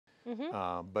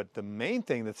But the main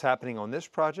thing that's happening on this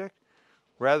project,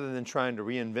 rather than trying to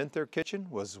reinvent their kitchen,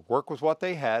 was work with what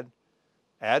they had,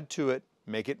 add to it,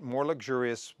 make it more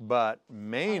luxurious, but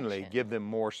mainly give them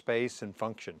more space and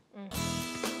function.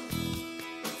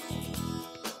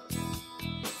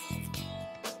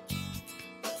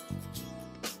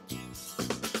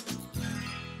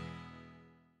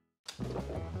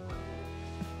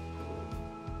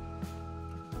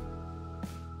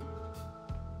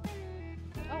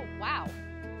 Oh, wow.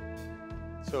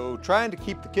 So trying to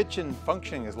keep the kitchen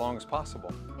functioning as long as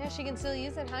possible. Yeah, she can still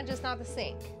use it, huh? Just not the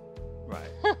sink.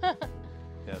 Right.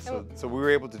 Yeah, so we were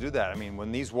able to do that. I mean,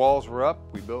 when these walls were up,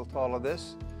 we built all of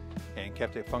this and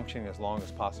kept it functioning as long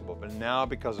as possible. But now,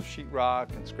 because of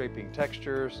sheetrock and scraping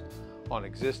textures on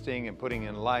existing and putting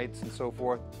in lights and so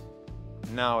forth,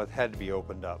 now it had to be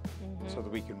opened up so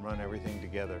that we can run everything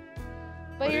together.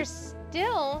 But you're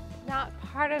still not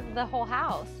part of the whole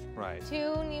house. Right.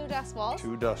 2 new dust walls.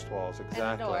 2 dust walls, exactly.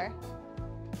 And a door.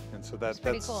 And so that's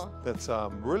cool. That's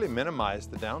really minimized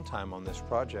the downtime on this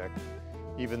project,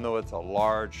 even though it's a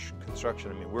large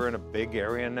construction. I mean, we're in a big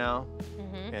area now,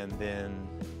 and then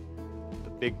the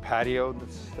big patio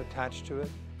that's attached to it.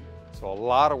 So a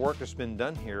lot of work has been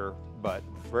done here, but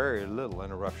very little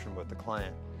interruption with the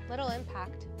client. Little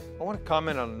impact. I want to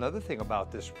comment on another thing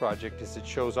about this project is it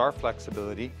shows our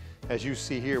flexibility. As you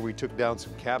see here, we took down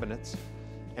some cabinets,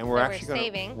 and we're actually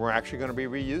going to be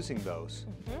reusing those.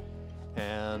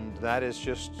 And that is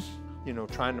just, you know,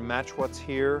 trying to match what's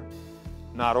here,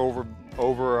 not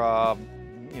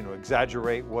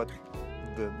exaggerate what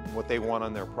they want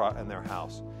on their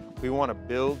house. We want to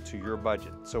build to your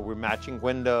budget. So we're matching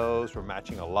windows, we're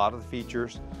matching a lot of the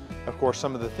features. Of course,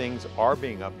 some of the things are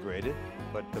being upgraded,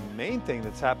 but the main thing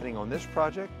that's happening on this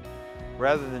project,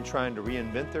 rather than trying to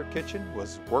reinvent their kitchen,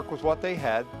 was work with what they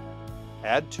had,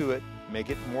 add to it, make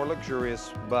it more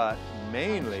luxurious, but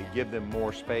mainly give them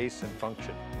more space and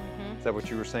function. Is that what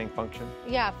you were saying, function?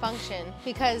 Yeah, function,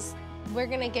 because we're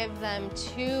gonna give them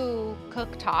 2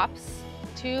 cooktops,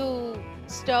 2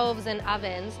 stoves and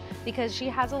ovens, because she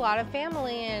has a lot of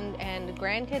family and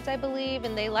grandkids, I believe,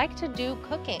 and they like to do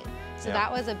cooking. So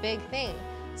that was a big thing.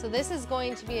 So this is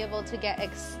going to be able to get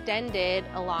extended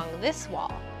along this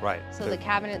wall. Right. So the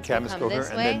cabinets will come this way.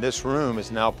 And then this room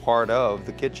is now part of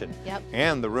the kitchen. Yep.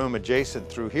 And the room adjacent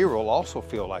through here will also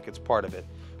feel like it's part of it,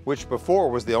 which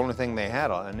before was the only thing they had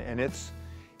on, and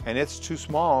it's too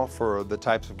small for the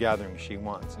types of gatherings she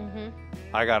wants.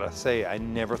 I gotta say, I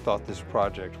never thought this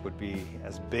project would be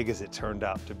as big as it turned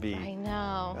out to be. I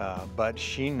know. But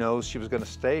she knows she was gonna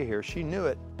stay here. She knew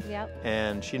it. Yep.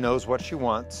 And she knows what she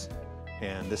wants,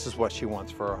 and this is what she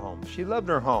wants for her home. She loved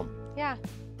her home. Yeah.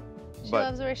 She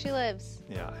loves where she lives.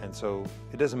 Yeah, and so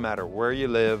it doesn't matter where you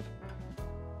live,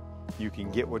 you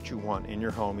can get what you want in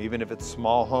your home, even if it's a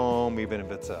small home, even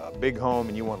if it's a big home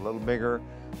and you want a little bigger,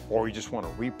 or you just want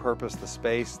to repurpose the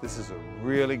space. This is a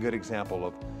really good example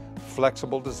of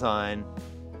flexible design,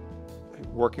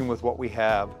 working with what we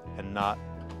have and not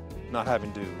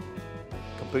having to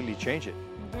completely change it.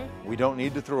 We don't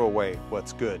need to throw away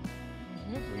what's good.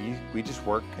 We just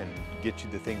work and get you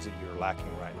the things that you're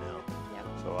lacking right now. Yep.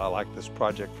 So I like this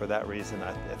project for that reason.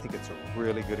 I think it's a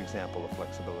really good example of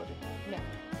flexibility. Yeah.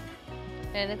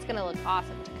 And it's going to look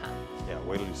awesome to come. Yeah,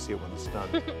 wait till you see it when it's done.